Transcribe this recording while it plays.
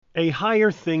A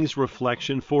Higher Things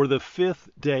Reflection for the 5th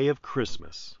day of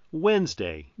Christmas,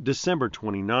 Wednesday, December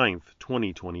 29th,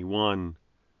 2021.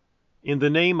 In the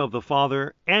name of the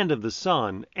Father, and of the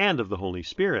Son, and of the Holy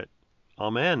Spirit.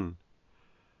 Amen.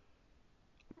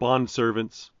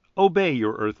 Bondservants, obey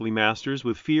your earthly masters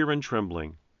with fear and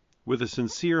trembling, with a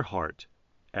sincere heart,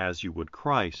 as you would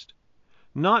Christ,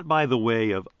 not by the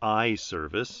way of eye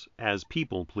service, as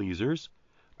people pleasers,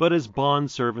 but as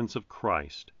bondservants of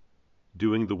Christ,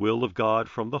 doing the will of God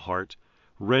from the heart,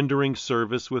 rendering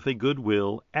service with a good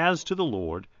will as to the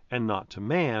Lord and not to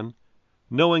man,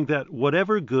 knowing that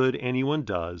whatever good anyone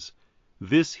does,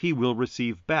 this he will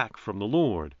receive back from the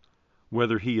Lord,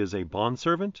 whether he is a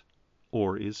bondservant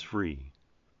or is free.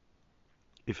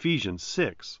 Ephesians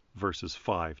 6, verses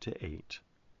 5 to 8.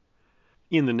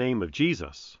 In the name of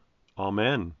Jesus,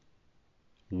 Amen.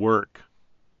 Work.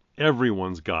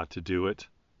 Everyone's got to do it.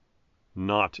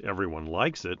 Not everyone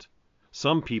likes it.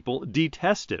 Some people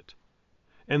detest it.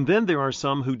 And then there are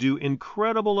some who do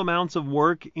incredible amounts of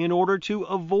work in order to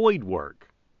avoid work.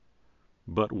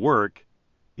 But work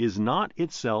is not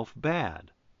itself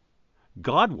bad.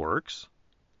 God works.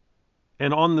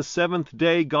 And on the 7th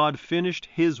day God finished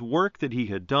his work that he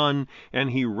had done, and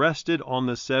he rested on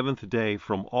the 7th day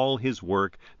from all his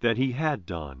work that he had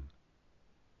done.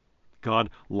 God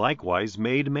likewise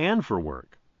made man for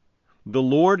work. The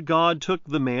Lord God took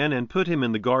the man and put him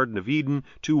in the Garden of Eden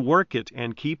to work it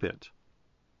and keep it.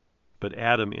 But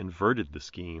Adam inverted the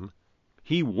scheme.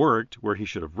 He worked where he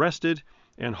should have rested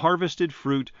and harvested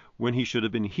fruit when he should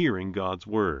have been hearing God's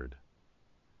word.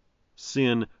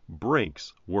 Sin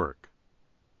breaks work.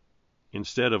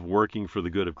 Instead of working for the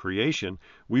good of creation,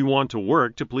 we want to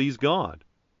work to please God.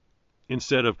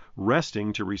 Instead of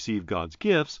resting to receive God's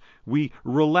gifts, we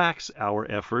relax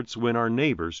our efforts when our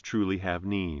neighbors truly have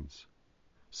needs.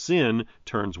 Sin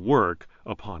turns work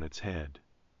upon its head.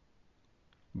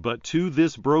 But to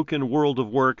this broken world of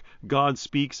work, God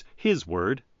speaks his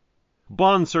word.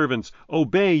 Bondservants,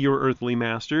 obey your earthly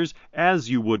masters, as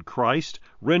you would Christ,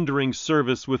 rendering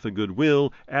service with a good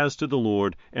will, as to the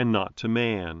Lord and not to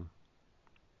man.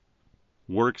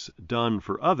 Works done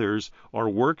for others are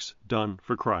works done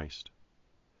for Christ.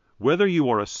 Whether you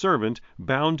are a servant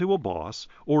bound to a boss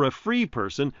or a free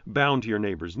person bound to your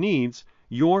neighbor's needs,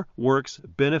 your works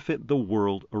benefit the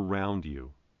world around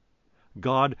you.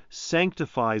 God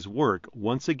sanctifies work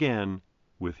once again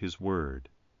with his word.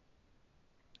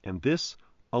 And this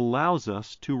allows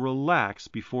us to relax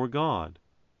before God.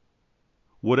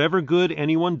 Whatever good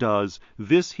anyone does,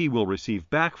 this he will receive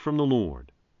back from the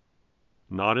Lord.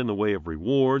 Not in the way of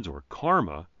rewards or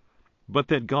karma, but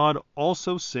that God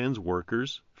also sends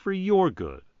workers for your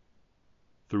good.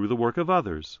 Through the work of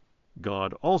others,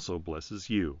 God also blesses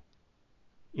you.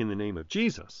 In the name of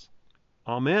Jesus,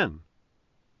 Amen.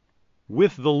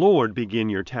 With the Lord begin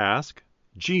your task,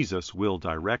 Jesus will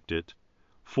direct it.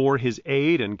 For his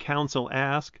aid and counsel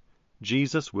ask,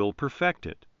 Jesus will perfect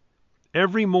it.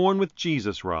 Every morn with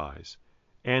Jesus rise,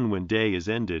 and when day is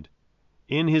ended,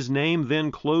 in his name then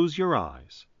close your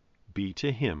eyes, be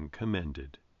to him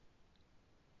commended.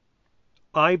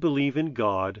 I believe in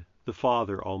God, the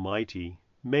Father Almighty,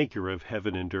 maker of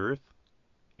heaven and earth,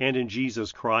 and in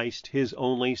Jesus Christ, his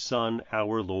only Son,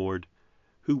 our Lord,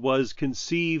 who was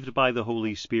conceived by the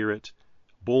Holy Spirit,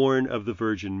 born of the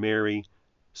Virgin Mary,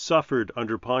 suffered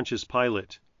under Pontius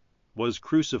Pilate, was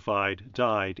crucified,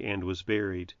 died, and was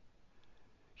buried.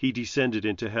 He descended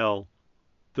into hell.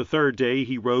 The 3rd day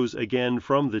he rose again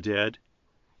from the dead.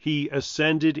 He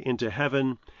ascended into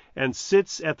heaven and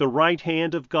sits at the right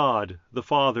hand of God, the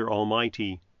Father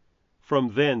Almighty.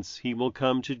 From thence he will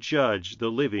come to judge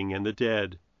the living and the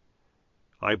dead.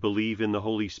 I believe in the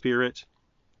Holy Spirit,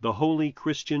 the holy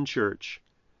Christian Church,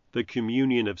 the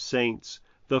communion of saints,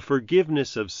 the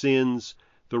forgiveness of sins,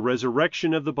 the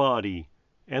resurrection of the body,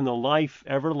 and the life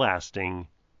everlasting.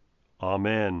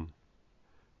 Amen.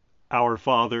 Our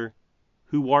Father,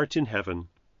 who art in heaven,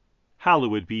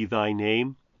 hallowed be thy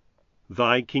name.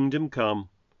 Thy kingdom come,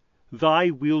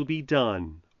 thy will be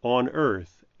done, on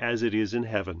earth as it is in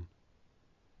heaven.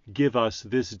 Give us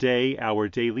this day our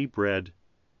daily bread,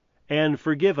 and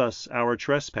forgive us our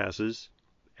trespasses,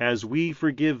 as we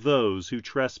forgive those who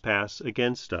trespass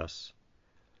against us.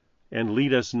 And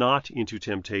lead us not into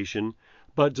temptation,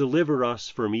 but deliver us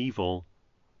from evil.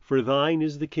 For thine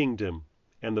is the kingdom,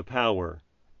 and the power,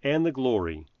 and the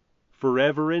glory,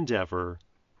 forever and ever.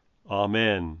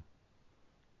 Amen.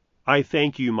 I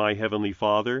thank you, my heavenly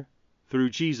Father, through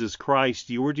Jesus Christ,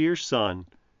 your dear Son,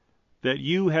 that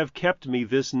you have kept me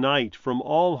this night from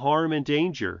all harm and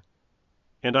danger,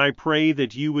 and I pray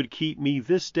that you would keep me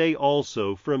this day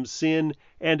also from sin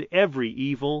and every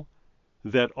evil,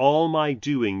 that all my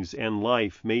doings and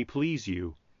life may please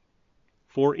you.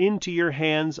 For into your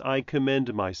hands I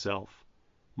commend myself,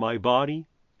 my body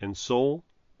and soul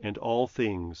and all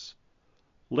things.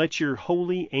 Let your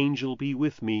holy angel be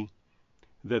with me,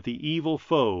 that the evil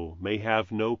foe may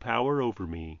have no power over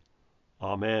me.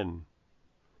 Amen.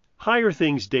 Higher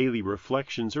Things Daily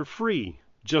Reflections are free,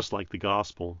 just like the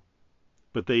Gospel,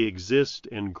 but they exist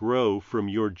and grow from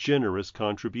your generous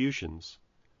contributions.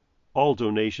 All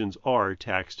donations are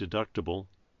tax deductible.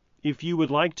 If you would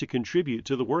like to contribute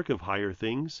to the work of Higher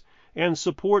Things and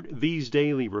support these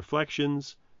daily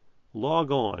reflections,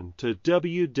 log on to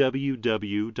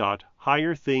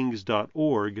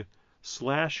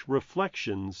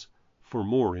www.higherthings.org/reflections for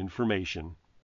more information.